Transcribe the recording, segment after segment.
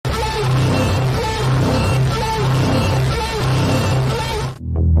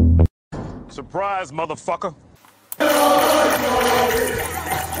Surprise, motherfucker.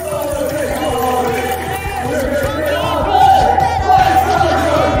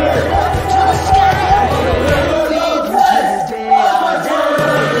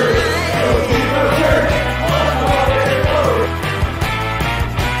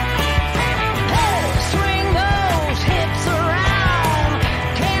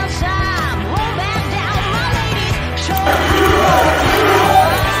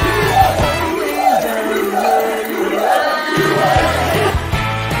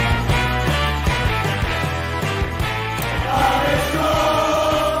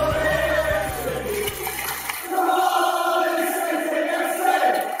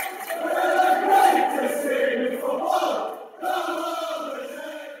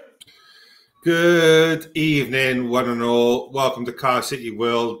 Good evening, one and all. Welcome to Car City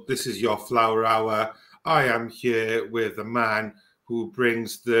World. This is your Flower Hour. I am here with a man who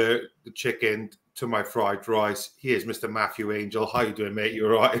brings the chicken to my fried rice. Here's Mr. Matthew Angel. How you doing, mate? You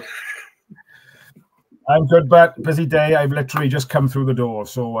all right? I'm good, but busy day. I've literally just come through the door.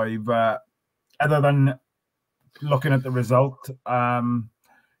 So I've, other than looking at the result,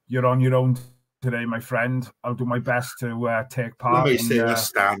 you're on your own today, my friend. I'll do my best to take part. Let me say that's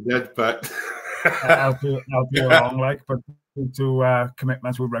standard, but I'll do along, like, but to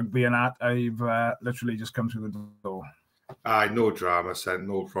commitments with rugby and that, I've literally just come through the door. No drama, son.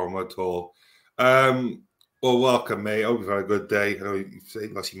 No problem at all. Well, welcome, mate. I hope you've had a good day. I know,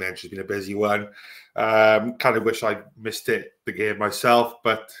 as you mentioned, it's been a busy one. Kind of wish I missed the game myself,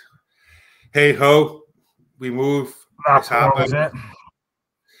 but hey ho, we move. That's what was it.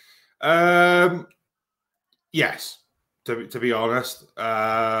 Yes, to be honest.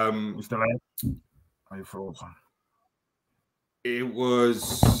 You still there? Are you frozen? It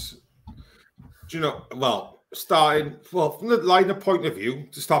was, from the lineup point of view,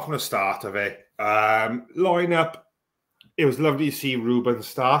 to start from the start of it, lineup, it was lovely to see Ruben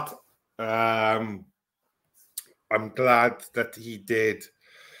start. I'm glad that he did,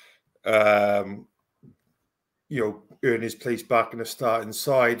 earn his place back in the starting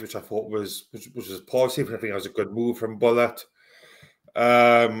side, which I thought was positive. I think that was a good move from Bullet.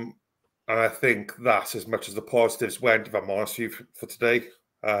 And I think that's as much as the positives went, if I'm honest with you, for today.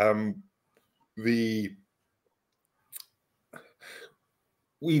 We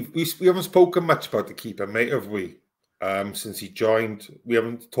haven't spoken much about the keeper, mate, have we? Since he joined, we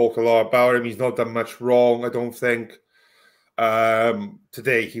haven't talked a lot about him. He's not done much wrong, I don't think.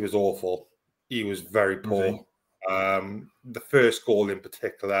 Today he was awful. He was very poor. The first goal in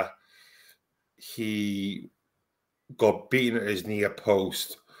particular, he got beaten at his near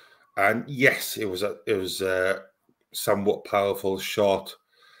post, and yes, it was a somewhat powerful shot,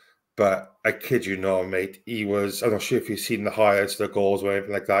 but I kid you not, mate, he was. I'm not sure if you've seen the highlights of the goals or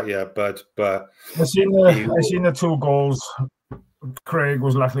anything like that yet, but I've seen the two goals. Craig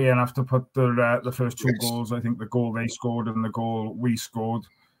was lucky enough to put the first two goals. I think the goal they scored and the goal we scored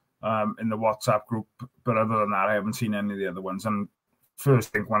in the WhatsApp group. But other than that, I haven't seen any of the other ones. And first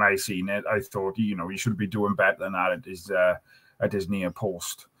thing when I seen it, I thought, he should be doing better than that at his near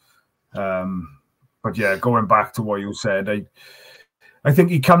post. But yeah, going back to what you said, I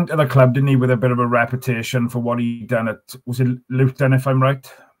think he came to the club, didn't he, with a bit of a reputation for what he done at, was it Luton, if I'm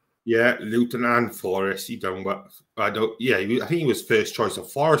right? Yeah, Luton and Forest. He done what I think he was first choice of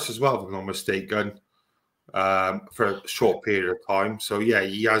Forest as well, if I'm not mistaken, for a short period of time. So yeah,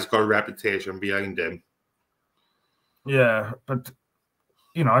 he has got a reputation behind him. Yeah, but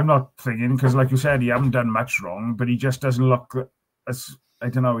I'm not thinking, because like you said, he hasn't done much wrong, but he just doesn't look as, I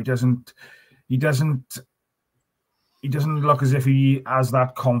don't know, he doesn't look as if he has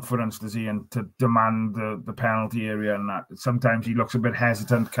that confidence, does he, and to demand the penalty area and that. Sometimes he looks a bit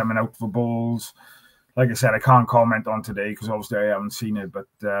hesitant coming out for balls. Like I said, I can't comment on today because obviously I haven't seen it, but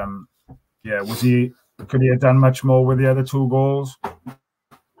could he have done much more with the other two goals?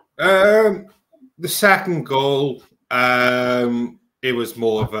 The second goal, it was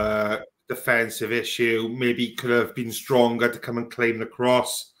more of a defensive issue. Maybe he could have been stronger to come and claim the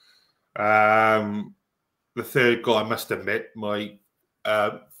cross. The third goal, I must admit, my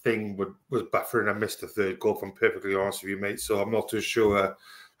thing was buffering. I missed the third goal, if I'm perfectly honest with you, mate. So I'm not too sure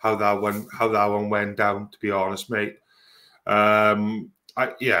how that one went down, to be honest, mate.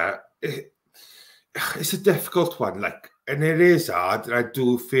 It's a difficult one, and it is hard. And I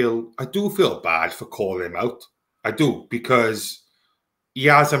do feel bad for calling him out. I do, because he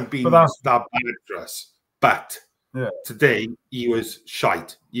hasn't been that bad for us. But today he was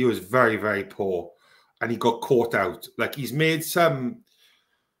shite. He was very, very poor. And he got caught out. He's made some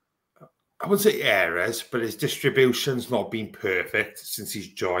I wouldn't say errors, but his distribution's not been perfect since he's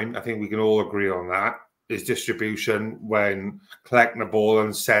joined. I think we can all agree on that. His distribution when collecting the ball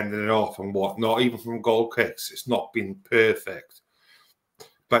and sending it off and whatnot, even from goal kicks, it's not been perfect.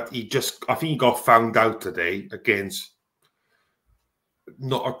 But I think he got found out today against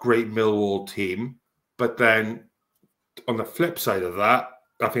not a great Millwall team. But then on the flip side of that,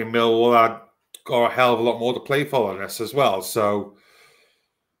 I think Millwall had got a hell of a lot more to play for on this as well. So,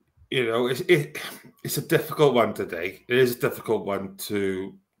 you know, it's a difficult one today. It is a difficult one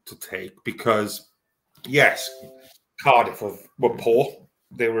to take because, yes, Cardiff were poor.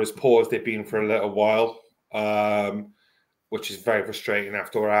 They were as poor as they've been for a little while, which is very frustrating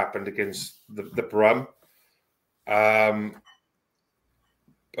after what happened against the Brum.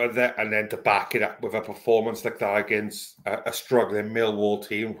 And then to back it up with a performance like that against a struggling Millwall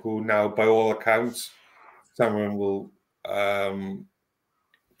team, who now, by all accounts, someone will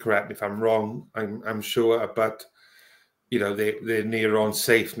correct me if I'm wrong. I'm sure, but you know they're near on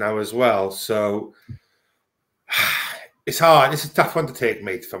safe now as well. So it's hard. It's a tough one to take,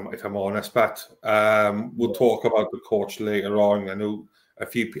 mate. If I'm honest, but we'll talk about the coach later on. I know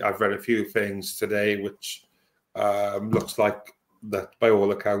I've read a few things today, which looks like that by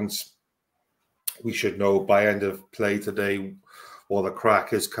all accounts we should know by end of play today what the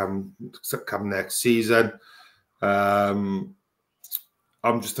crack is come next season.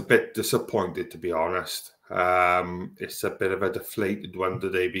 I'm just a bit disappointed, to be honest. It's a bit of a deflated one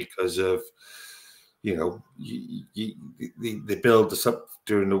today because of, you know, they build this up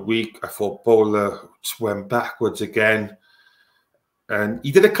during the week. I thought Bowler just went backwards again. And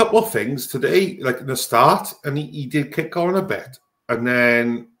he did a couple of things today, like in the start, and he did kick on a bit. And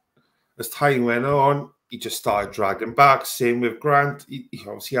then as time went on, he just started dragging back. Same with Grant. He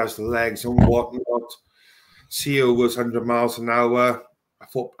obviously has the legs and whatnot. CEO was 100 miles an hour.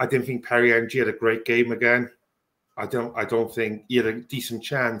 I didn't think Perry Ng had a great game again. I don't think he had a decent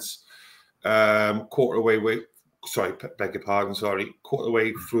chance. Quarter away through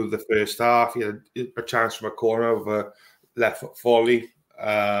the first half. He had a chance from a corner of a left foot volley.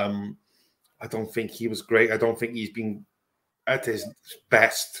 I don't think he was great. I don't think he's been at his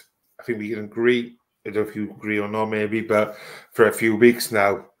best. I think we can agree. I don't know if you agree or not, maybe, but for a few weeks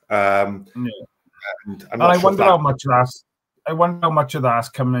now. And I wonder how much of that's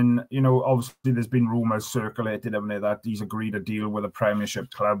coming. You know, obviously there's been rumours circulated, haven't there, that he's agreed a deal with a Premiership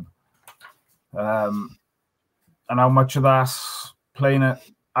club, and how much of that's playing it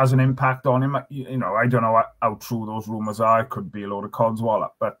as an impact on him. You know, I don't know how true those rumours are. It could be a load of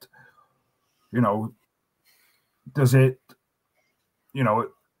codswallop, but you know, does it? You know,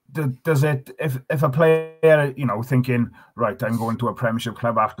 does it? If a player, you know, thinking, right, I'm going to a Premiership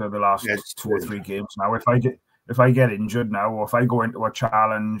club after the last 2 or 3 games now. If I get injured now, or if I go into a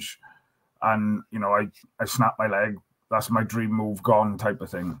challenge, and you know, I snap my leg, that's my dream move gone, type of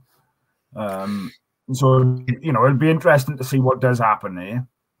thing. So you know, it'll be interesting to see what does happen there.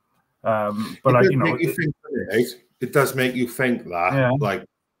 But you know, it does make you think that, like,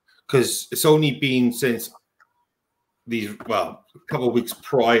 because it's only been since a couple of weeks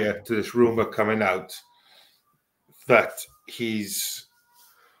prior to this rumor coming out that his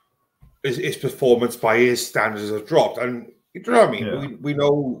performance by his standards has dropped. And you know what I mean? Yeah. We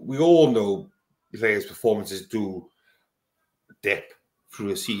all know players' performances do dip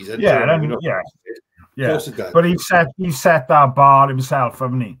through a season. Yeah, yeah. But he set that bar himself,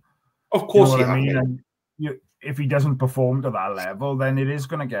 haven't he? Of course, you know what I mean. And if he doesn't perform to that level, then it is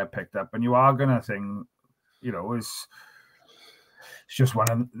going to get picked up, and you are going to think, you know, it's just one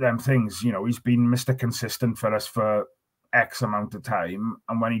of them things. You know, he's been Mr. Consistent for us for X amount of time,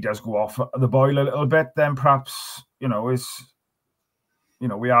 and when he does go off the boil a little bit, then perhaps, you know,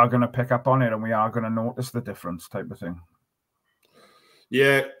 we are going to pick up on it, and we are going to notice the difference, type of thing.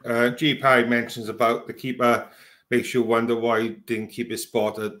 Yeah, G. Parry mentions about the keeper. Makes you wonder why he didn't keep his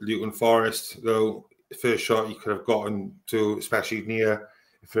spot at Luton Forest, though the first shot he could have gotten to, especially near,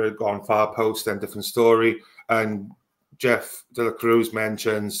 if it had gone far post, then different story. And Jeff De La Cruz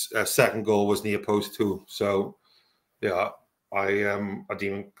mentions second goal was near post too. So, yeah, I didn't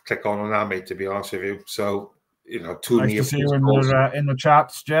even click on that, mate, to be honest with you. So, you know, two nice near to see you in the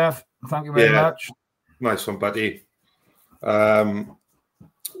chats, Jeff. Thank you very much. Nice one, buddy.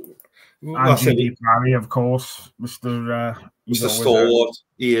 Angie Parry, of course, Mr. Stalwart.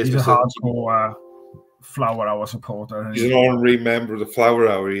 He's a hardcore Flower Hour supporter. He's an honorary member of the Flower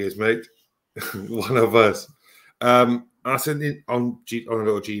Hour, he is, mate. One of us. I said on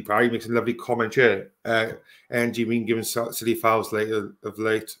little G Parry, he makes a lovely comment here. Angie been given silly fouls of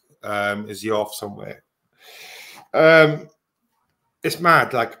late. Is he off somewhere? It's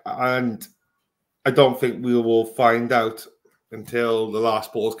mad, like, and I don't think we will find out until the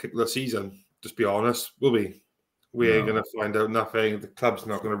last ball's kicked of the season. Just be honest, will we? We ain't going to find out nothing. The club's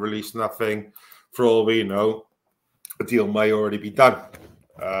not going to release nothing. For all we know, a deal may already be done.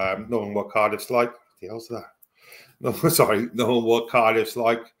 Knowing what Cardiff's like. What the hell's that? No, sorry. Knowing what Cardiff's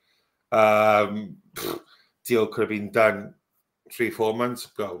like. Deal could have been done 3-4 months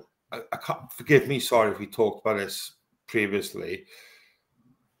ago. I can't, forgive me, sorry if we talked about this previously.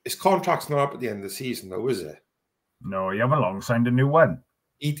 His contract's not up at the end of the season, though, is it? No, you haven't long signed a new one.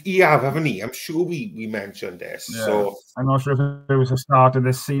 He have, haven't he? I'm sure we mentioned this. Yeah. So I'm not sure if it was the start of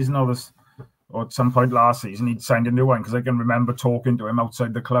this season or at some point last season he'd signed a new one, because I can remember talking to him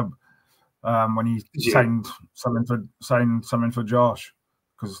outside the club when he signed something for Josh,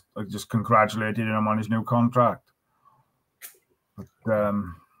 because I just congratulated him on his new contract. But,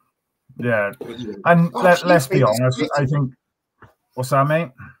 yeah, and let's be honest. I think. What's that, mate?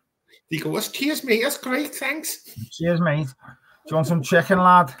 He goes, cheers, mate. That's great. Thanks. Cheers, mate. Do you want some chicken,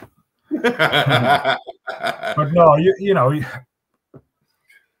 lad? But no, you know,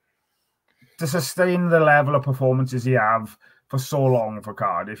 to sustain the level of performances he have for so long for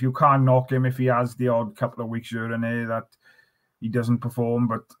Cardiff, you can't knock him if he has the odd couple of weeks here and there that he doesn't perform.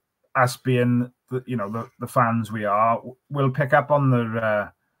 But us being, the fans we are, we'll pick up on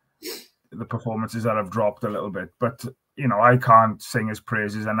the performances that have dropped a little bit. But I can't sing his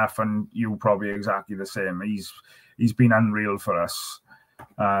praises enough, and you probably exactly the same. He's been unreal for us.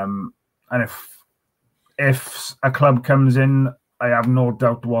 And if a club comes in, I have no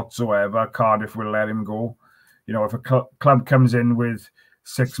doubt whatsoever Cardiff will let him go. If a club comes in with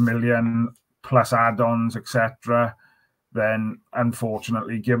 6 million plus add-ons, etc., then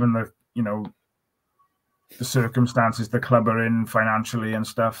unfortunately, given the the circumstances the club are in financially and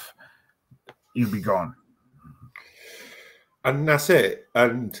stuff, he'll be gone. And that's it.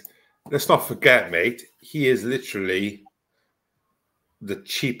 And let's not forget, mate, he is literally the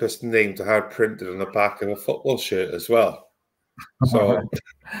cheapest name to have printed on the back of a football shirt as well. So,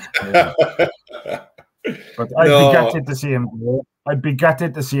 but I'd be gutted to see him go. I'd be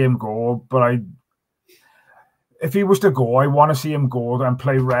gutted to see him go. But if he was to go, I want to see him go and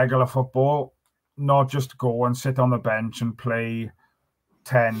play regular football, not just go and sit on the bench and play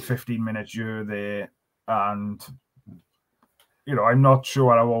 10, 15 minutes here, there. And, I'm not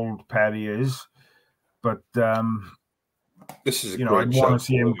sure how old Perry is, but, this is I'd want to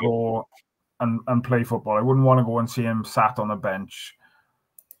see him go and play football. I wouldn't want to go and see him sat on the bench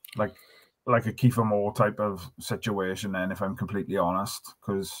like a Kiefer Moore type of situation then, if I'm completely honest,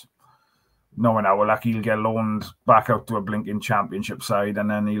 because knowing how lucky he'll get loaned back out to a blinking championship side and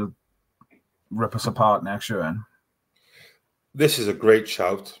then he'll rip us apart next year. This is a great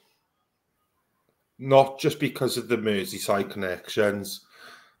shout. Not just because of the Merseyside connections,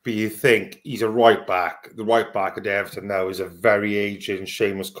 but you think he's a right back. The right back at Everton now is a very aging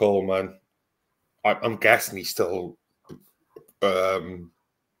Seamus Coleman. I'm guessing he's still a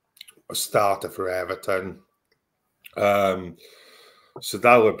starter for Everton. So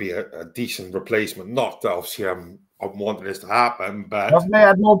that would be a decent replacement. Not that obviously I'm wanting this to happen, but haven't they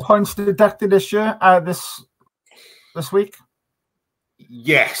had more points deducted this year? This week?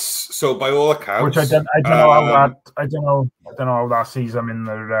 Yes. So by all accounts, which I don't know how that. I don't know how that sees them in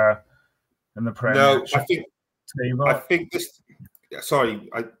the Premiership. No, I think this. Sorry,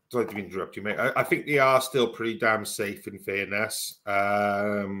 I tried to interrupt you, mate. I think they are still pretty damn safe. In fairness,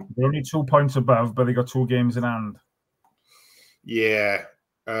 they're only 2 points above, but they got 2 games in hand. Yeah,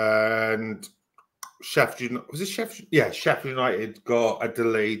 and Sheffield United got a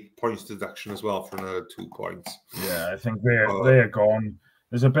delayed points deduction as well for another 2 points. Yeah, I think they're gone.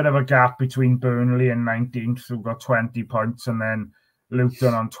 There's a bit of a gap between Burnley and 19th, who got 20 points, and then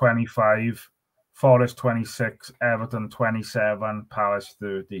Luton on 25, Forest 26, Everton 27, Palace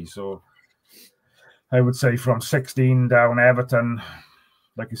 30. So I would say from 16 down, Everton,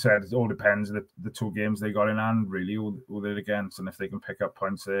 like you said, it all depends on the 2 games they got in hand, really, who they're against, and if they can pick up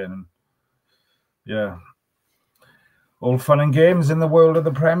points there. And yeah, all fun and games in the world of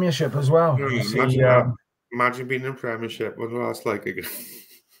the Premiership as well. Imagine being in Premiership. What that's like again?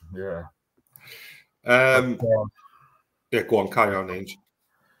 Yeah. Yeah, go on, carry on, Angel.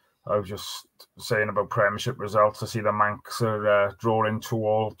 I was just saying about Premiership results. I see the Manx are drawing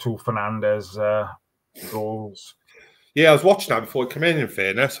 2-2, 2 Fernandez goals. Yeah, I was watching that before I came in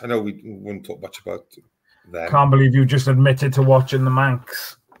fairness. I know we wouldn't talk much about them. Can't believe you just admitted to watching the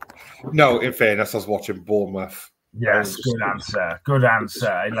Manx. No, in fairness, I was watching Bournemouth. Yes, good answer. Good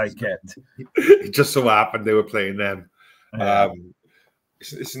answer. I like it. It just so happened they were playing them. Yeah.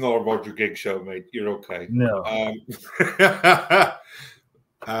 It's not a Roger Giggs show, mate. You're okay. No.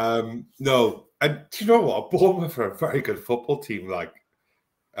 No. And do you know what? Bournemouth are a very good football team. Like,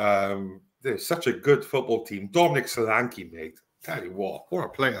 they're such a good football team. Dominic Solanke, mate. Tell you what a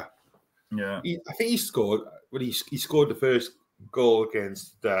player. Yeah. I think he scored when he scored the first goal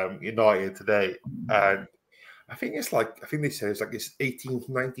against United today. And I think they said it's like his 18th,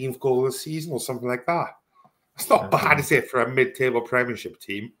 19th goal of the season or something like that. It's not bad, is it, for a mid-table Premiership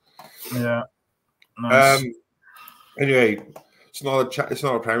team? Yeah. Nice. Anyway, it's not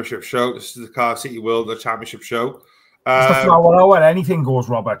a Premiership show. This is the Car City World, the Championship show. It's the Flower Hour. Anything goes,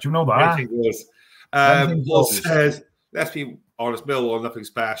 Robert. You know that. Anything goes. Paul says, let's be honest, Millwall, nothing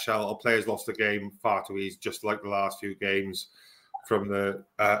special. Our players lost the game far too easy, just like the last few games. From the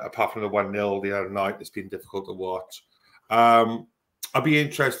apart from the 1-0 the other night, it's been difficult to watch. I'd be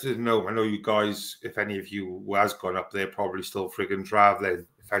interested to know. I know you guys, if any of you who has gone up there, probably still frigging traveling.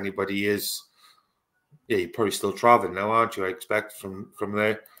 If anybody is, yeah, you're probably still traveling now, aren't you? I expect from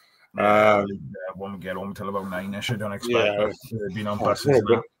there. I won't get home till about 9ish. I don't expect being on buses.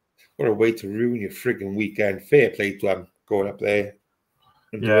 What a way to ruin your frigging weekend. Fair play to them going up there.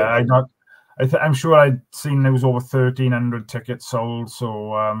 Yeah, I'm sure I'd seen there was over 1,300 tickets sold.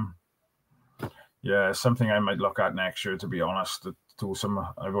 So, yeah, something I might look at next year, to be honest.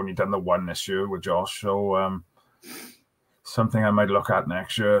 I've only done the one this year with Josh. So, something I might look at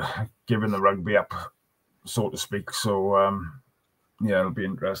next year, giving the rugby up, so to speak. So, yeah, it'll be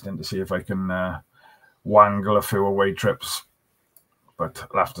interesting to see if I can wangle a few away trips. But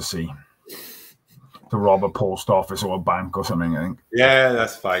I'll have to see. To rob a post office or a bank or something, I think. Yeah,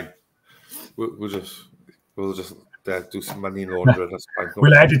 that's fine. We'll just do some money laundering. That's fine.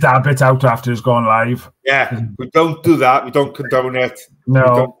 We'll edit that bit out after it's gone live. Yeah, we don't do that. We don't condone it.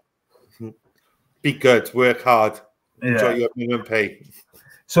 No. Be good. Work hard. Yeah. Enjoy your minimum pay.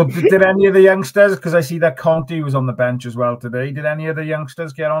 So did any of the youngsters, because I see that Conte was on the bench as well today, did any of the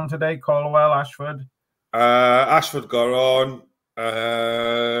youngsters get on today? Colwell, Ashford? Ashford got on.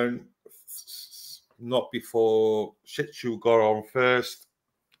 Not before Shitshoe got on first.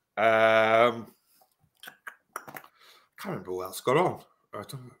 Can't remember who else got on.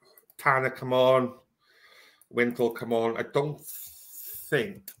 Tanner come on. Wintle come on. I don't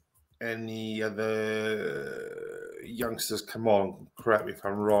think any other youngsters come on. Correct me if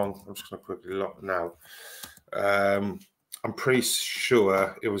I'm wrong. I'm just going to quickly look now. I'm pretty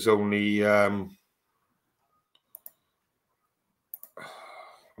sure it was only... I'm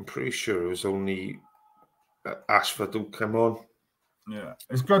pretty sure it was only Ashford who came on. Yeah,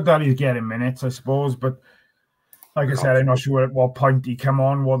 it's good that he's getting minutes, I suppose, but like I said, I'm not sure at what point he came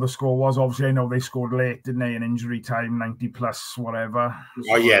on, what the score was. Obviously, I know they scored late, didn't they, in injury time, 90 plus, whatever.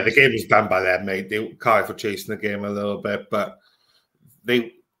 Oh, yeah, the game was done by them, mate. Cardiff were chasing the game a little bit, but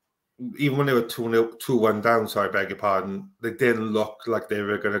even when they were 2-1 down, sorry, I beg your pardon, they didn't look like they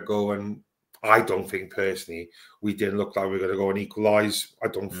were going to go, and I don't think personally we didn't look like we were going to go and equalise. I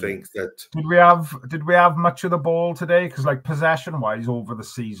don't think that. Did we have much of the ball today? Because like possession-wise over the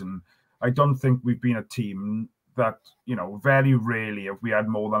season, I don't think we've been a team that, you know, very rarely have we had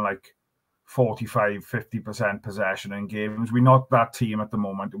more than like 45-50% possession in games. We're not that team at the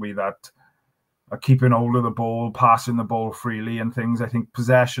moment. We that are keeping hold of the ball, passing the ball freely and things. I think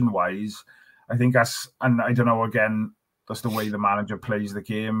possession-wise, I think that's, and I don't know, again, that's the way the manager plays the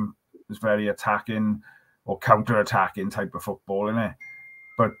game. It's very attacking or counter-attacking type of football, isn't it?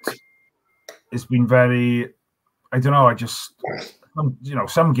 But it's been very, I don't know, you know,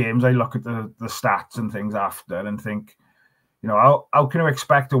 some games I look at the stats and things after and think, you know, how can you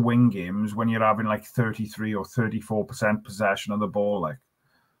expect to win games when you're having like 33 or 34% possession of the ball? Like,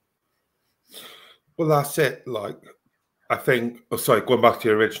 well, that's it. Like, I think, going back to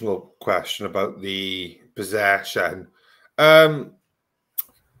your original question about the possession,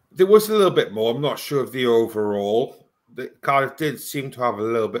 there was a little bit more. I'm not sure of the overall. Cardiff did seem to have a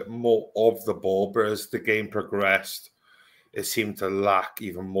little bit more of the ball, but as the game progressed, it seemed to lack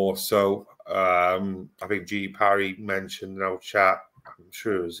even more so. I think G. Parry mentioned in our chat, I'm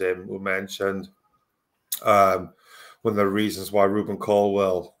sure it was him who mentioned one of the reasons why Ruben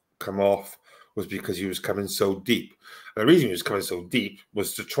Colwell come off was because he was coming so deep. And the reason he was coming so deep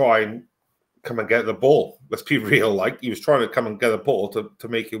was to try and come and get the ball. Let's be real, like he was trying to come and get a ball to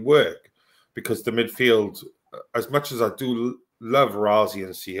make it work, because the midfield, as much as I do love Razi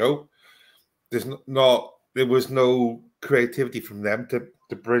and CO, there was no creativity from them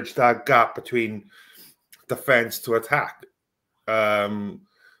to bridge that gap between defense to attack.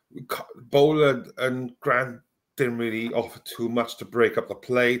 Boland and Grant didn't really offer too much to break up the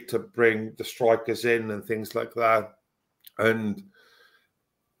play, to bring the strikers in and things like that. And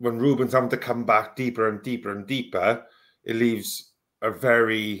when Ruben's having to come back deeper and deeper and deeper, it leaves a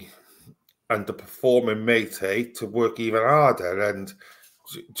very underperforming mate to work even harder. And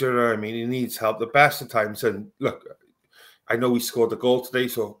do you know what I mean? He needs help the best of times. And look, I know he scored a goal today,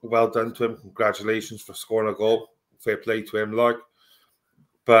 so well done to him. Congratulations for scoring a goal. Fair play to him, like.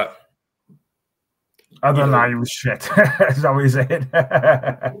 But other than that, he was shit. That's how he said.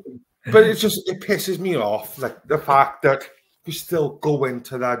 But it pisses me off, like the fact that we still go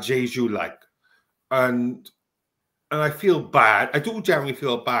into that Jeju, like, and I feel bad. I do generally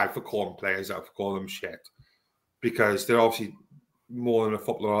feel bad for calling players out, for calling them shit, because they're obviously more than a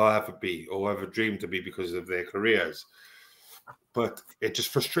footballer will ever be or ever dream to be because of their careers. But it just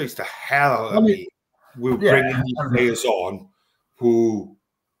frustrates the hell out of me. We're bringing these players on who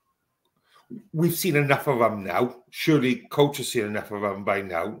we've seen enough of them now. Surely coach has seen enough of them by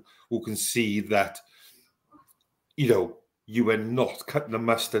now who can see that, you know, you are not cutting the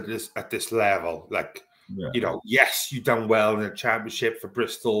mustard at this level. Like, you know, yes, you done well in the championship for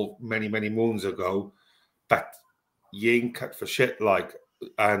Bristol many, many moons ago, but you ain't cut for shit, like,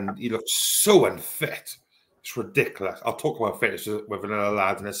 and you look so unfit. It's ridiculous. I'll talk about fitness with another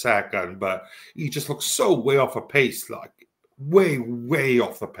lad in a second, but he just looks so way off the pace, like way, way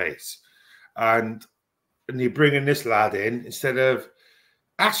off the pace. And you're bringing this lad in instead of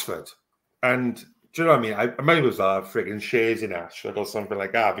Ashford. And do you know what I mean? I might as well have frigging shares in Ashford or something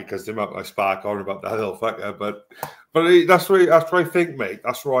like that because they might spark on about that little fucker. But that's what I think, mate.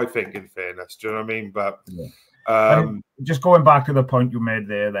 That's what I think, in fairness. Do you know what I mean? But just going back to the point you made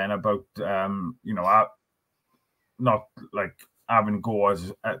there then about you know, not like having a go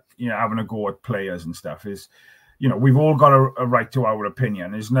at players and stuff is, you know, we've all got a right to our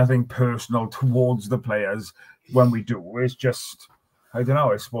opinion. There's nothing personal towards the players when we do. It's just, I don't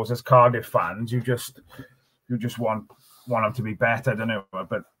know, I suppose as Cardiff fans, you just want them to be better, I don't know.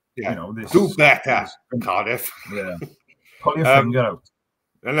 But you know, this do better, Cardiff. Yeah. Pull your finger out.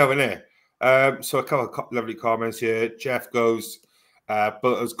 I know, innit? So a couple of lovely comments here. Jeff goes,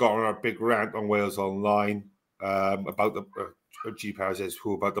 Butler's got on a big rant on Wales Online about the G-Power says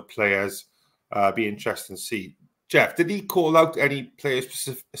who about the players. Be interesting to see. Jeff, did he call out any players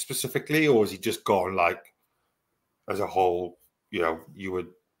specifically, or has he just gone like as a whole? You know, you were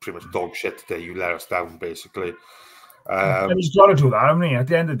pretty much dog shit today. You let us down, basically. And he's got to do that, hasn't he? At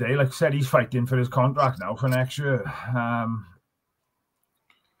the end of the day, like I said, he's fighting for his contract now for next year.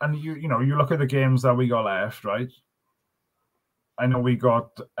 And you know, you look at the games that we got left, right? I know we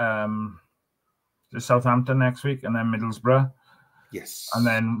got the Southampton next week, and then Middlesbrough. Yes. And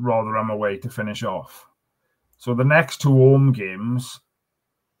then Rotherham away to finish off. So the next two home games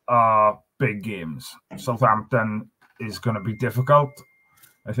are big games. Southampton is going to be difficult.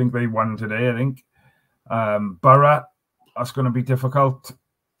 I think they won today, I think. Borough, that's going to be difficult.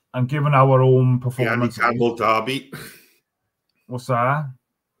 And given our own performance... The Andy Campbell derby. What's that?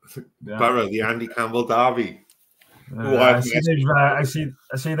 Borough, the Andy Campbell derby. I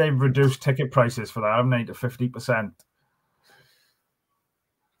see they've reduced ticket prices for that, haven't they, to 50%.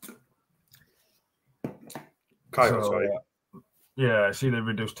 Yeah, I see they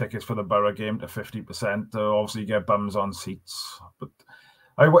reduced tickets for the Borough game to 50% to obviously get bums on seats. But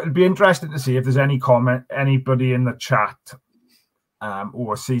it'd be interesting to see if there's anybody in the chat who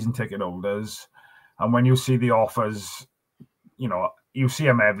are season ticket holders, and when you see the offers, you know, you see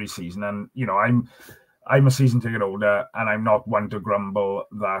them every season, and you know, I'm a season ticket holder, and I'm not one to grumble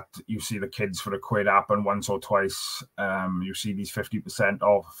that you see the kids for £1 happen once or twice. You see these 50%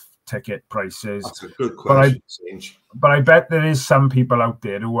 off ticket prices. That's a good question. But I bet there is some people out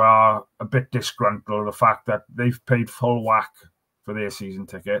there who are a bit disgruntled the fact that they've paid full whack for their season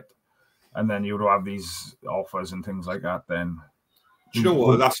ticket, and then you would have these offers and things like that. Then, do you know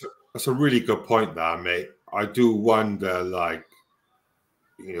what? That's a really good point, there, mate. I do wonder, like,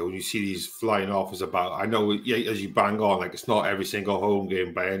 you know, when you see these flying offers about, I know, as you bang on, like, it's not every single home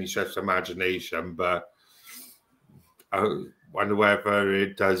game by any stretch of imagination, but I wonder whether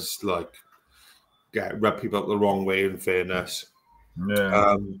it does, like, rub people up the wrong way, in fairness.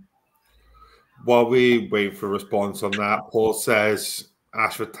 Yeah. While we wait for a response on that, Paul says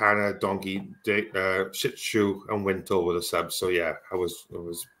Ashford, Tanner, Donkey, Shit Shoe, and Wintle were the subs. So, yeah, I was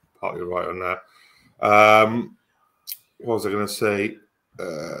partly right on that. What was I going to say?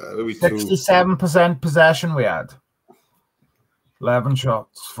 67% possession we had. 11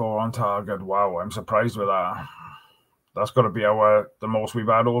 shots, 4 on target. Wow, I'm surprised with that. That's got to be the most we've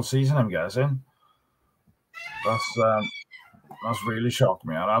had all season, I'm guessing. That's really shocked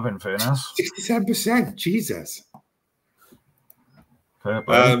me. I have, in fairness. 67%, Jesus. Fair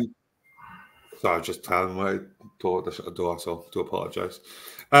play. So I was just telling my daughter I do apologise.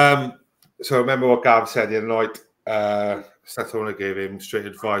 So remember what Gav said the other night. Satona gave him straight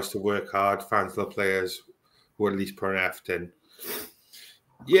advice to work hard, fans the players who at least put an effort in.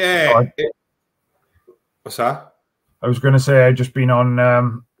 Yeah. What's that? I was going to say I'd just been on,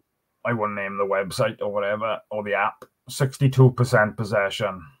 I won't name the website or whatever, or the app, 62%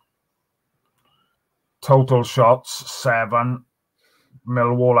 possession. Total shots, 7.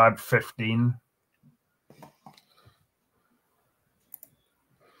 Millwall had 15.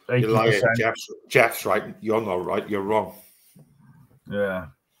 You're lying. Jeff's right. You're not right. You're wrong. Yeah.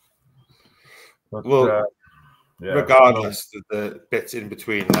 But, well, yeah, regardless of the bits in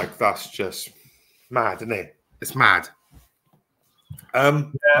between, like, that's just mad, isn't it? It's mad.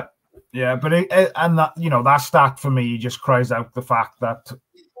 Yeah, but and that, you know, that stat for me just cries out the fact that,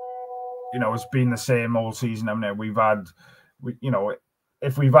 you know, it's been the same all season. I mean, you know,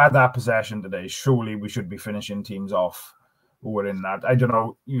 if we've had that possession today, surely we should be finishing teams off who are in that. I don't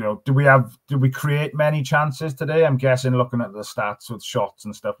know, you know, did we create many chances today? I'm guessing, looking at the stats with shots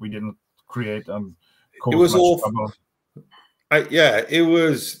and stuff, we didn't create them. It was all trouble. Yeah, it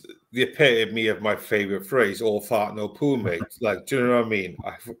was the epitome of my favorite phrase: "All fart, no poo, mate." Like, do you know what I mean?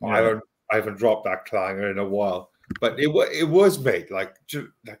 I haven't dropped that clanger in a while, but it was, mate. Like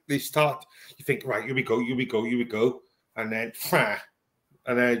they start, you think, right, here we go, and then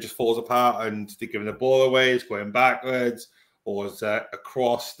it just falls apart, and they're giving the ball away, it's going backwards, or it's a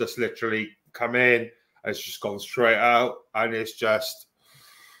cross that's literally come in, and it's just gone straight out, and it's just.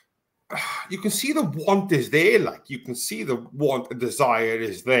 You can see the want is there, like you can see the want and desire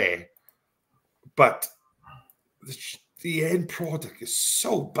is there, but the end product is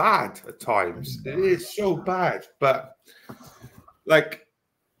so bad at times. It is so bad, but like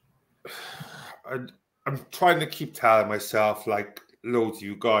I'm trying to keep telling myself, like loads of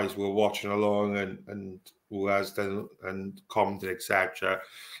you guys were watching along and who has done and commented, etc.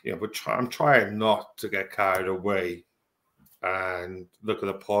 You know, but I'm trying not to get carried away. And look at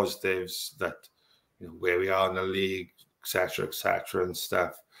the positives that, you know, where we are in the league, etc., and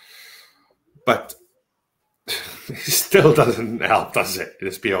stuff. But it still doesn't help, does it?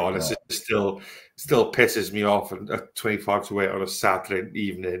 Let's be honest. Yeah. It still pisses me off at 25-8 on a Saturday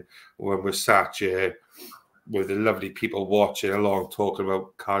evening when we're sat here with the lovely people watching along, talking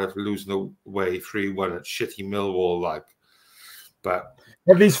about Cardiff losing away 3-1 at shitty Millwall, like. But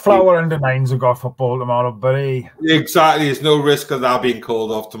at least Flower and the Nines have got football tomorrow, buddy. Exactly. There's no risk of that being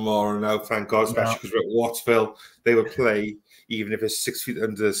called off tomorrow now, thank God, especially because we're at Wattsville. They would play even if it's 6 feet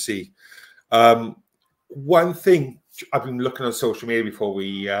under the sea. One thing I've been looking on social media before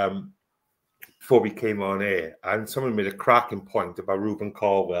we came on air, and someone made a cracking point about Ruben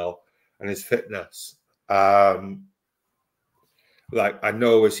Caldwell and his fitness. Like, I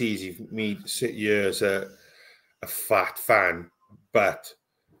know it's easy for me to sit here as a fat fan, but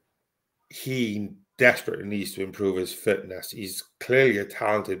he desperately needs to improve his fitness. He's clearly a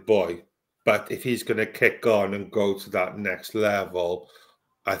talented boy, but if he's going to kick on and go to that next level,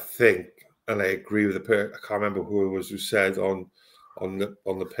 I think, and I agree with I can't remember who it was who said on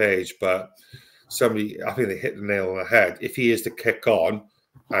the page, but somebody, I think they hit the nail on the head. If he is to kick on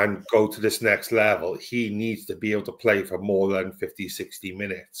and go to this next level, he needs to be able to play for more than 50, 60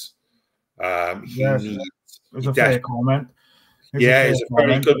 minutes. It's a fair comment. It's a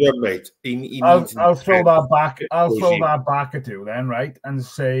very good one, mate. I'll throw that back. I'll throw that back at you then, right? And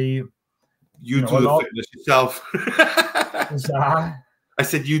say, you do the fitness yourself. I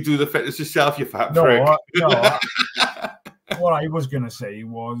said, you do the fitness yourself, you fat prick. No. What I was going to say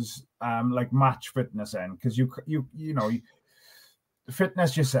was like match fitness then, because you know,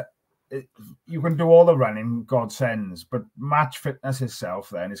 fitness just you can do all the running God sends, but match fitness itself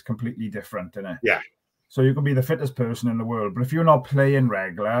then is completely different, isn't it? Yeah. So you can be the fittest person in the world, but if you're not playing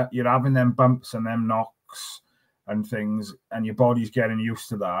regular, you're having them bumps and them knocks and things, and your body's getting used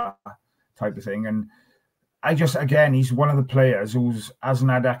to that type of thing. And again, he's one of the players who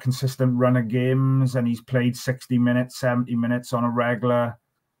hasn't had a consistent run of games, and he's played 60 minutes, 70 minutes on a regular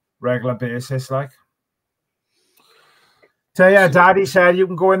basis, like. So yeah, Daddy said you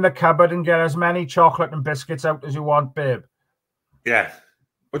can go in the cupboard and get as many chocolate and biscuits out as you want, babe. Yeah.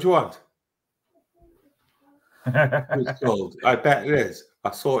 What do you want? It's cold. I bet it is.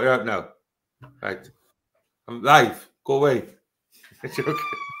 I'll sort it out now. Right. I'm live. Go away. It's okay.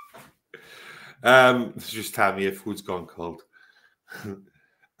 Just tell me if food's gone cold. That's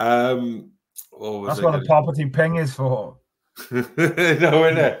what a property ping is for. No,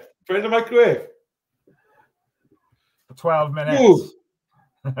 innit? Put it in the microwave. For 12 minutes.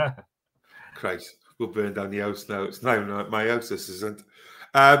 Christ, we'll burn down the house now. It's not even my house, this isn't.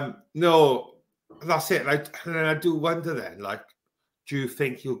 No, that's it. And I do wonder then, like, do you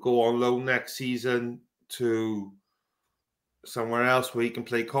think he'll go on loan next season to somewhere else where he can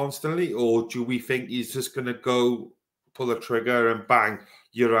play constantly, or do we think he's just going to go pull the trigger and bang,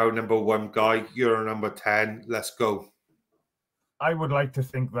 you're our number 1 guy, you're our number 10, let's go? I would like to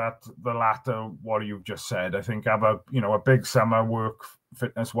think that the latter, what you've just said. I think have a big summer work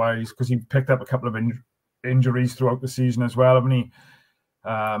fitness wise, because he picked up a couple of injuries throughout the season as well, haven't he?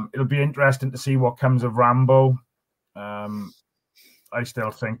 It'll be interesting to see what comes of Rambo. I still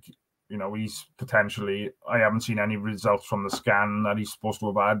think, he's potentially. I haven't seen any results from the scan that he's supposed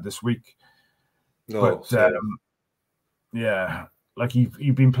to have had this week. No, but yeah, like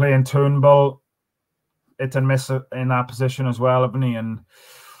he's been playing Turnbull, hit and miss in that position as well, haven't he? And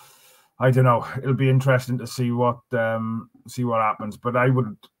I don't know. It'll be interesting to see what happens. But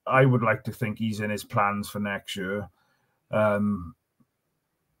I would like to think he's in his plans for next year.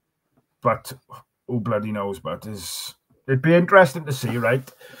 But who bloody knows? But it'd be interesting to see,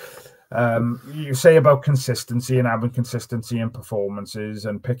 right? You say about consistency and having consistency in performances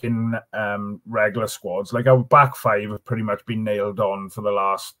and picking regular squads. Like our back 5 have pretty much been nailed on for the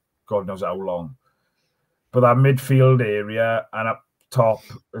last God knows how long. But that midfield area and up top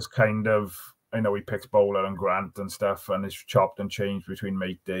is kind of, I know he picks Bowler and Grant and stuff, and it's chopped and changed between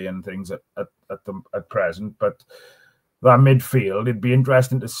mate day and things at present. But that midfield, it'd be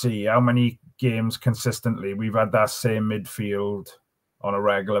interesting to see how many games consistently we've had that same midfield on a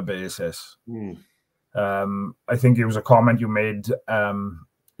regular basis. I think it was a comment you made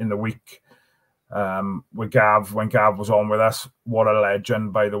in the week with Gav, when Gav was on with us. What a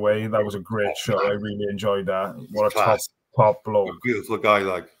legend, by the way. That was a great show. I really enjoyed that. What a top bloke. A beautiful guy,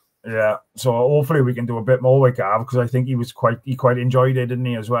 like. Yeah, so hopefully we can do a bit more with Gav, because I think he quite enjoyed it, didn't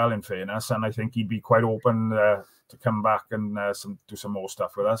he, as well, in fairness, and I think he'd be quite open to come back and do some more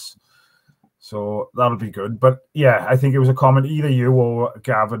stuff with us. So that'll be good. But yeah, I think it was a comment either you or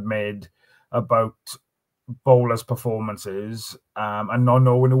Gav had made about Bowler's performances and not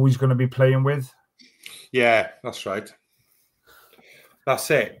knowing who he's going to be playing with. Yeah, that's right. That's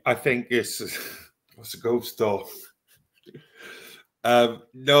it. I think it's a ghost door.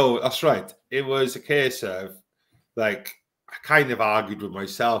 No, that's right. It was a case of, like, I kind of argued with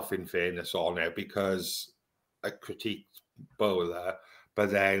myself, in fairness, on it, because I critiqued Bowler, but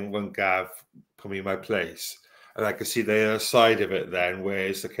then when Gav put me in my place, and I could see the other side of it then, where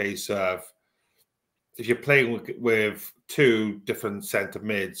it's the case of, if you're playing with 2 different centre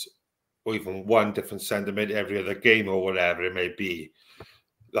mids, or even 1 different centre mid every other game, or whatever it may be,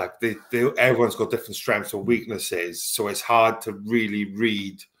 like everyone's got different strengths or weaknesses, so it's hard to really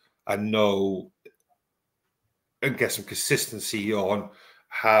read and know and get some consistency on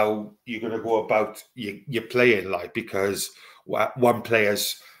how you're going to go about your playing, like, because one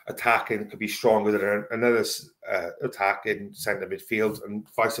player's attacking could be stronger than another's attacking centre midfield, and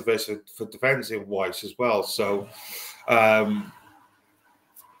vice versa for defensive wise as well. So,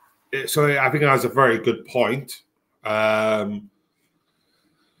 so I think that's a very good point. I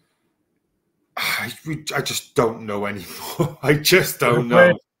just don't know anymore. I just don't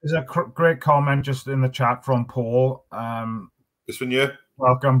know. There's a great comment just in the chat from Paul. This one, yeah.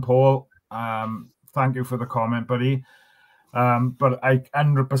 Welcome, Paul. Thank you for the comment, buddy. But I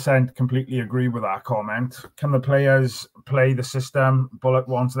 100% completely agree with that comment. Can the players play the system Bullock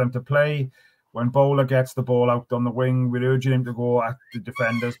wants them to play? When Bowler gets the ball out on the wing, we're urging him to go at the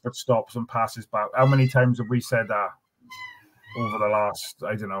defenders, but stops and passes back. How many times have we said that over the last,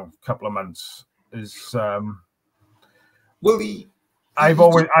 I don't know, couple of months? I've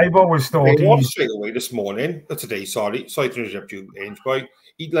always thought he straight away this morning, today. Sorry to interrupt you, Ange boy.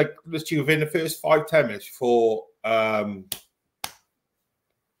 He'd like literally within the first 5-10 minutes before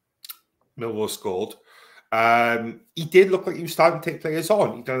Millwall scored. He did look like he was starting to take players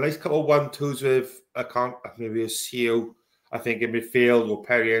on. He done a nice couple of 1-2s with maybe a CEO, I think, in midfield, or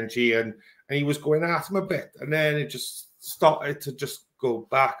Perry NG, and he was going at him a bit, and then it just started to just go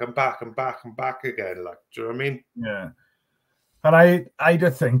back and back and back and back again. Like, do you know what I mean? Yeah. And I do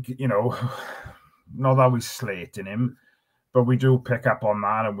think, not that we're slating him, but we do pick up on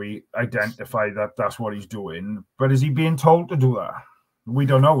that and we identify that that's what he's doing. But is he being told to do that? We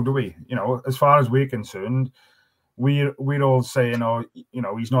don't know, do we? As far as we're concerned, we're all saying,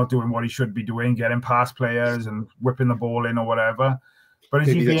 he's not doing what he should be doing, getting past players and whipping the ball in or whatever. But is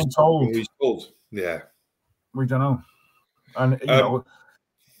he being told? He's told. Yeah. We don't know. And, I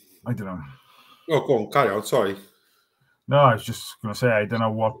don't know. Oh, go on, carry on. Sorry. No, I was just going to say, I don't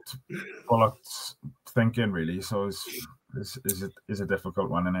know what Bullock's thinking, really. So it's a difficult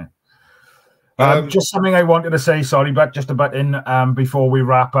one, isn't it? Just something I wanted to say, sorry, but just about before we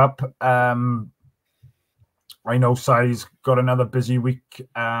wrap up. I know Sai's got another busy week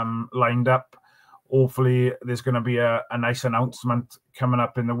lined up hopefully there's going to be a nice announcement coming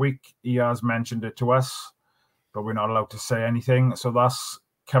up in the week. He has mentioned it to us, but we're not allowed to say anything. So that's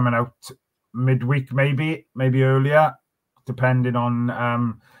coming out midweek, maybe earlier, depending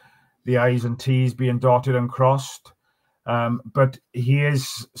on the I's and T's being dotted and crossed. But he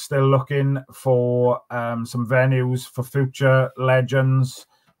is still looking for some venues for future legends.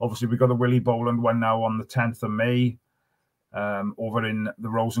 Obviously, we've got the Willie Boland one now on the 10th of May over in the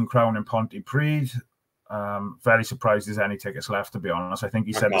Rose and Crown in Pontypridd. Very surprised there's any tickets left, to be honest. I think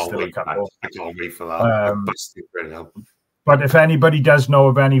he said there's still a couple. I can't wait for that. But if anybody does know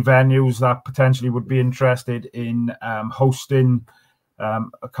of any venues that potentially would be interested in hosting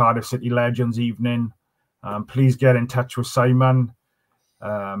a Cardiff City Legends evening, please get in touch with Simon.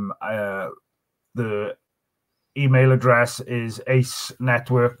 The email address is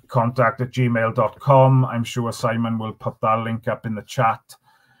acenetworkcontact@gmail.com. I'm sure Simon will put that link up in the chat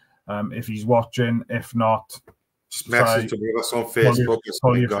if he's watching. If not, just message us on Facebook.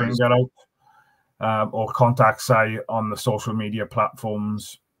 Pull your finger out. Or contact Si on the social media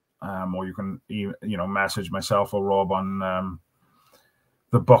platforms, or you can message myself or Rob on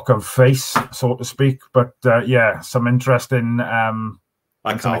the book of face, so to speak. But yeah, some interesting and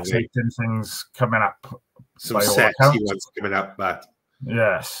some exciting things coming up. Some sexy ones coming up, Matt.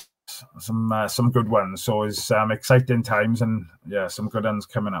 Yes, some good ones. So it's exciting times, and yeah, some good ones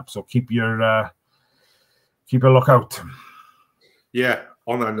coming up. So keep a lookout. Yeah.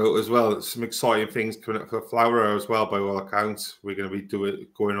 On that note as well, some exciting things coming up for Fleur Hour as well, by all accounts. We're going to be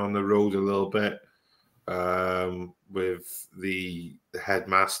going on the road a little bit with the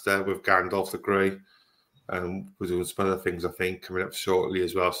headmaster, with Gandalf the Grey, and we're doing some other things, I think, coming up shortly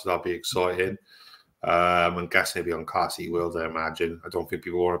as well, so that'll be exciting. I'm guessing it'll be on Car City World, I imagine. I don't think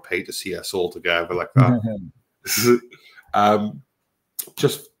people want to pay to see us all together like that.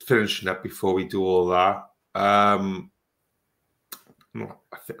 Just finishing up before we do all that. I'm not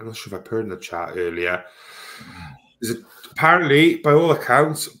sure if I put in the chat earlier. Apparently, by all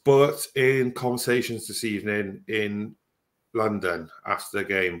accounts, Bullet in conversations this evening in London after the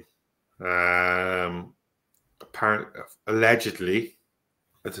game. Apparently, allegedly,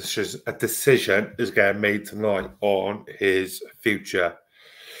 a decision is getting made tonight on his future.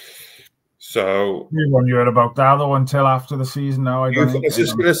 So we won't hear about that though until after the season. Now, I was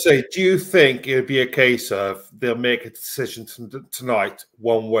just going to say, do you think it would be a case of they'll make a decision tonight,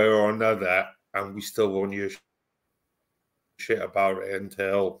 one way or another, and we still won't hear shit about it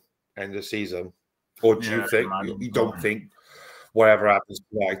until end of season? Or do you think you don't think whatever happens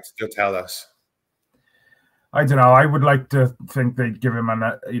tonight, they'll tell us? I don't know. I would like to think they'd give him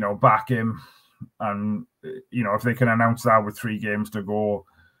back him, and if they can announce that with 3 games to go,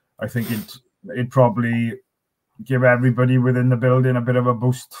 I think it'd probably give everybody within the building a bit of a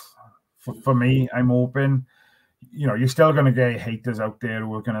boost. For me, I'm hoping. You're still going to get haters out there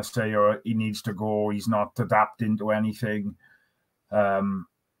who are going to say, "Oh, he needs to go. He's not adapting to anything."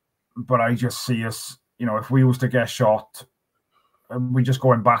 But I just see us. If we was to get shot, we're just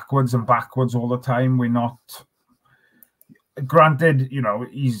going backwards and backwards all the time. We're not. Granted,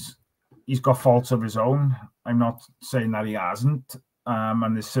 he's got faults of his own. I'm not saying that he hasn't.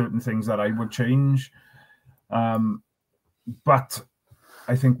 And there's certain things that I would change. But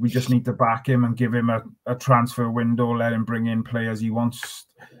I think we just need to back him and give him a transfer window, let him bring in players he wants,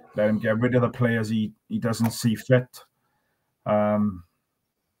 let him get rid of the players he doesn't see fit, and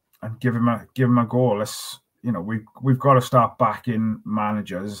give him a go. We've got to start backing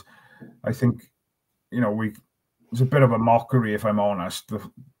managers. I think, it's a bit of a mockery, if I'm honest,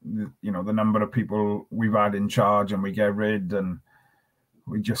 the number of people we've had in charge and we get rid, and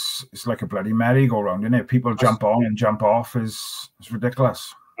it's like a bloody merry-go-round, isn't it? People jump on and jump off is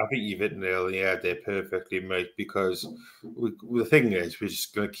ridiculous. I think you've hit the nail on the head there perfectly, mate, because the thing is, we're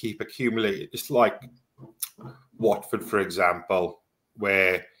just going to keep accumulating. It's like Watford, for example,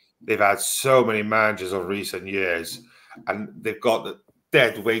 where they've had so many managers of recent years, and they've got the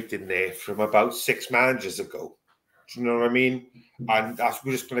dead weight in there from about 6 managers ago. Do you know what I mean? And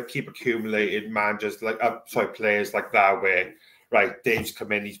we're just going to keep accumulating managers players like that, where right, Dave's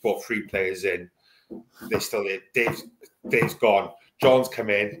come in, he's brought 3 players in. They're still there. Dave's gone. John's come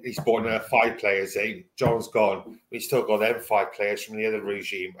in, he's brought another 5 players in. John's gone. He's still got them 5 players from the other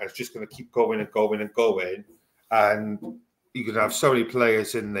regime. And it's just going to keep going and going and going. And you can have so many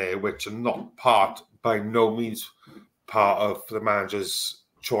players in there which are not by no means part of the manager's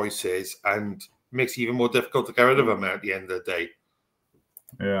choices, and makes it even more difficult to get rid of them at the end of the day.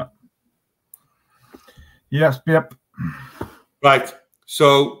 Yeah. Yes, yep. Right.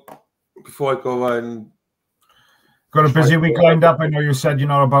 So before I go on, Got a busy week lined up. I know you said you're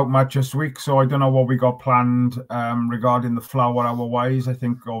not about much this week, so I don't know what we got planned regarding the Flower Hour wise. I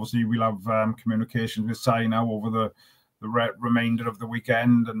think obviously we'll have communications with Si now over the remainder of the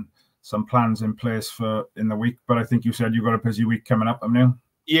weekend and some plans in place for in the week. But I think you said you got a busy week coming up, haven't you?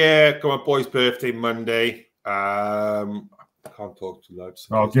 Yeah, got my boy's birthday Monday. I can't talk too loud.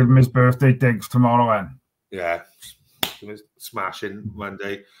 I'll give him his birthday digs tomorrow then. Yeah, smashing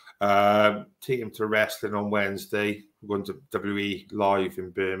Monday. Take him to wrestling on Wednesday. We're going to WE live in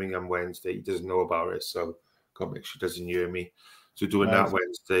Birmingham Wednesday. He doesn't know about it, so gotta make sure he doesn't hear me. So doing that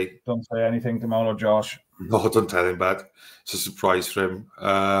Wednesday. Don't say anything tomorrow, Josh. No, don't tell him that. It's a surprise for him.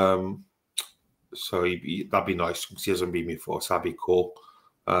 So that'd be nice because he hasn't been me before, so that'd be cool.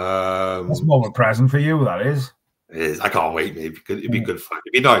 That's more of a present for you, that is. It is. I can't wait, mate. It'd be good fun.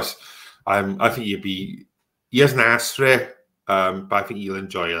 It'd be nice. I think he hasn't asked for it. But I think he'll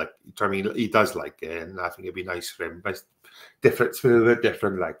enjoy it. Like, I mean, he does like it, and I think it'd be nice for him. But different, it's a little bit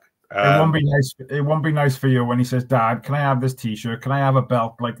different. Like, it won't be nice. It won't be nice for you when he says, "Dad, can I have this T-shirt? Can I have a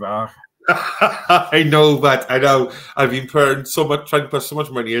belt like that?" I know, but I know I've been trying to put so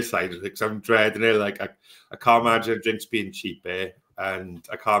much money aside because I'm dreading it. Like, I can't imagine drinks being cheaper, and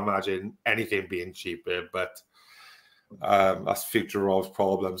I can't imagine anything being cheaper. But that's future Rob's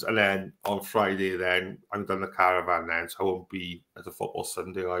problems. And then on Friday, then I'm done the caravan then, so I won't be at the football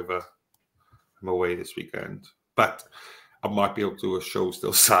Sunday either. I'm away this weekend, but I might be able to do a show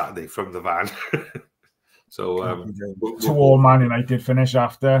still Saturday from the van. So all Man United finish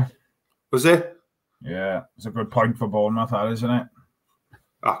after. Was it? Yeah, it's a good point for Bournemouth, that isn't it?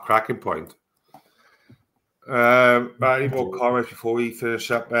 Ah, cracking point. Any more comments before we finish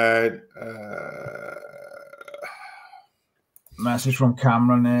up, Ben? Message from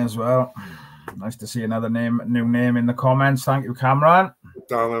Cameron there as well. Nice to see another new name in the comments. Thank you, Cameron.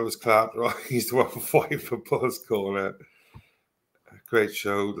 Darren was clapped. Right? He's the one for fighting for Buzz Corner. Great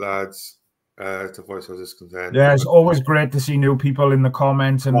show, lads. To voice our discontent. Yeah, it's always great to see new people in the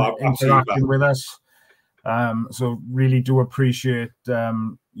comments and interacting with us. So really do appreciate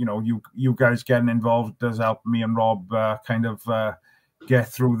you guys getting involved. It does help me and Rob kind of get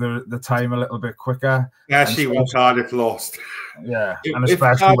through the time a little bit quicker. Especially when Cardiff lost. Yeah, and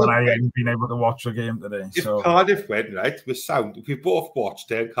especially when I haven't been able to watch the game today. If Cardiff win, right, we're sound. If we both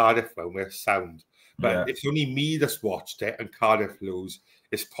watched it and Cardiff won, we're sound. But if only me that's watched it and Cardiff lose,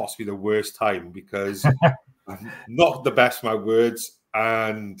 it's possibly the worst time because I'm not the best with my words.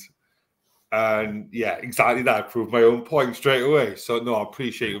 And yeah, exactly that. I proved my own point straight away. So no, I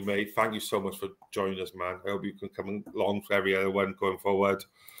appreciate you, mate. Thank you so much for joining us, man. I hope you can come along for every other one going forward.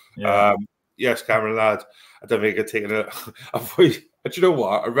 Yeah. Yes, Cameron, lad. I don't think I could take it. Do you know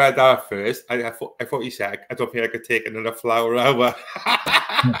what? I read that first. I thought you said I don't think I could take another Flower Hour.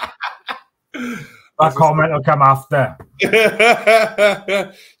 That comment will come after. You've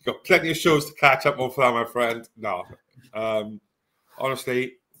got plenty of shows to catch up on for that, my friend. No.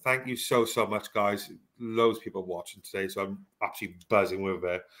 Honestly, thank you so much, guys. Loads of people watching today, so I'm actually buzzing with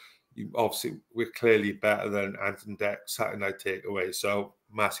it. Obviously, we're clearly better than Anton Deck Saturday Night Takeaway, so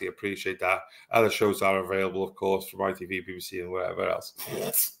massively appreciate that. Other shows are available, of course, from ITV, BBC, and wherever else.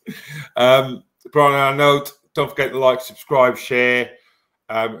 But on that note, don't forget to like, subscribe, share.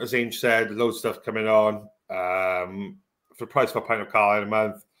 As Angel said, loads of stuff coming on. For the price of a pint of Carl in a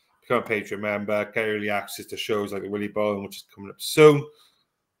month, become a Patreon member, get early access to shows like the Willie Boland, which is coming up soon.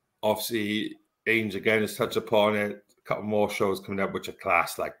 Obviously, Angel again has touched upon it. A couple more shows coming up, which are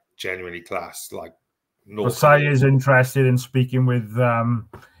class, like genuinely class. Like, Si is interested in speaking with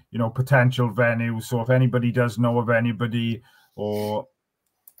potential venues. So if anybody does know of anybody, or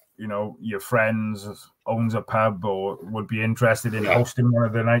your friends owns a pub or would be interested in hosting one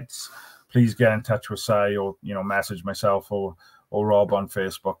of the nights, please get in touch with Si or message myself or Rob on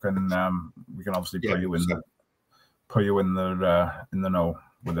Facebook, and we can obviously put you in the know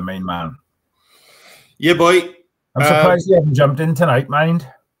with the main man. Yeah, boy. I'm surprised he hasn't jumped in tonight, mind.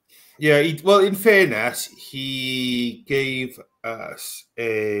 Yeah, well, in fairness, he gave us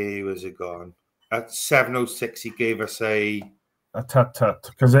where's it gone? At 7:06, he gave us a tut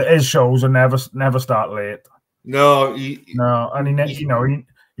because his shows are never start late. No, and he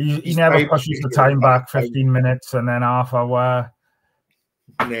never pushes the time back 15 minutes and then half hour.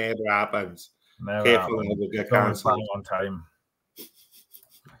 Never happens. Careful, and we'll get cancelled on time.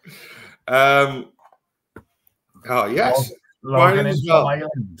 Oh yes, logging into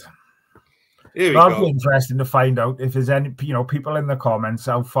Ireland. That'll be interesting to find out if there's any people in the comments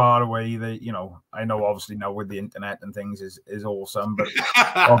how far away they I know obviously now with the internet and things is awesome, but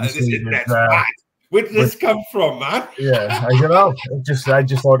obviously where did this come from, man? Yeah, I don't know. I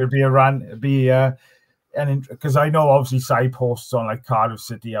just thought it'd be and because I know obviously side posts on like Cardiff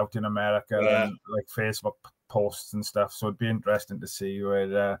City out in America and like Facebook posts and stuff. So it'd be interesting to see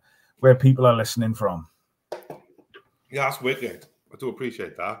where people are listening from. Yeah, that's wicked. I do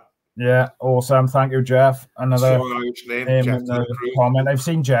appreciate that. Yeah, awesome. Thank you, Jeff. Another name, Jeff comment. I've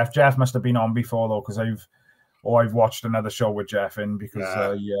seen Jeff. Jeff must have been on before though, because I've watched another show with Jeff in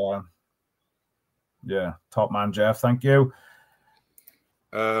because yeah, top man, Jeff. Thank you.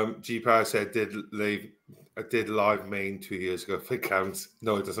 G Barry said I did live Maine 2 years ago. If it counts,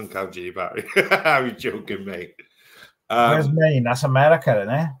 no, it doesn't count. G Barry, how are you joking, mate? Where's Maine? That's America,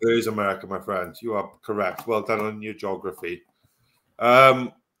 isn't it? There is America, my friend. You are correct. Well done on your geography.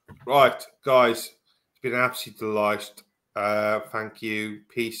 Right, guys, it's been an absolute delight. Thank you.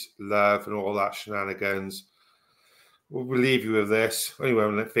 Peace, love, and all that shenanigans. We'll leave you with this. Only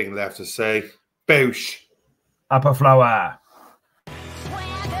one thing left to say. Boosh. Upper Flower.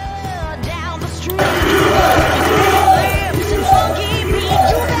 Swagger down the street. Lips and funky beat.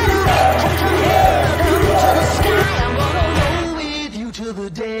 You better hold your head up to the sky. I'm gonna roll with you till the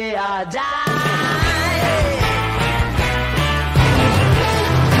day I die.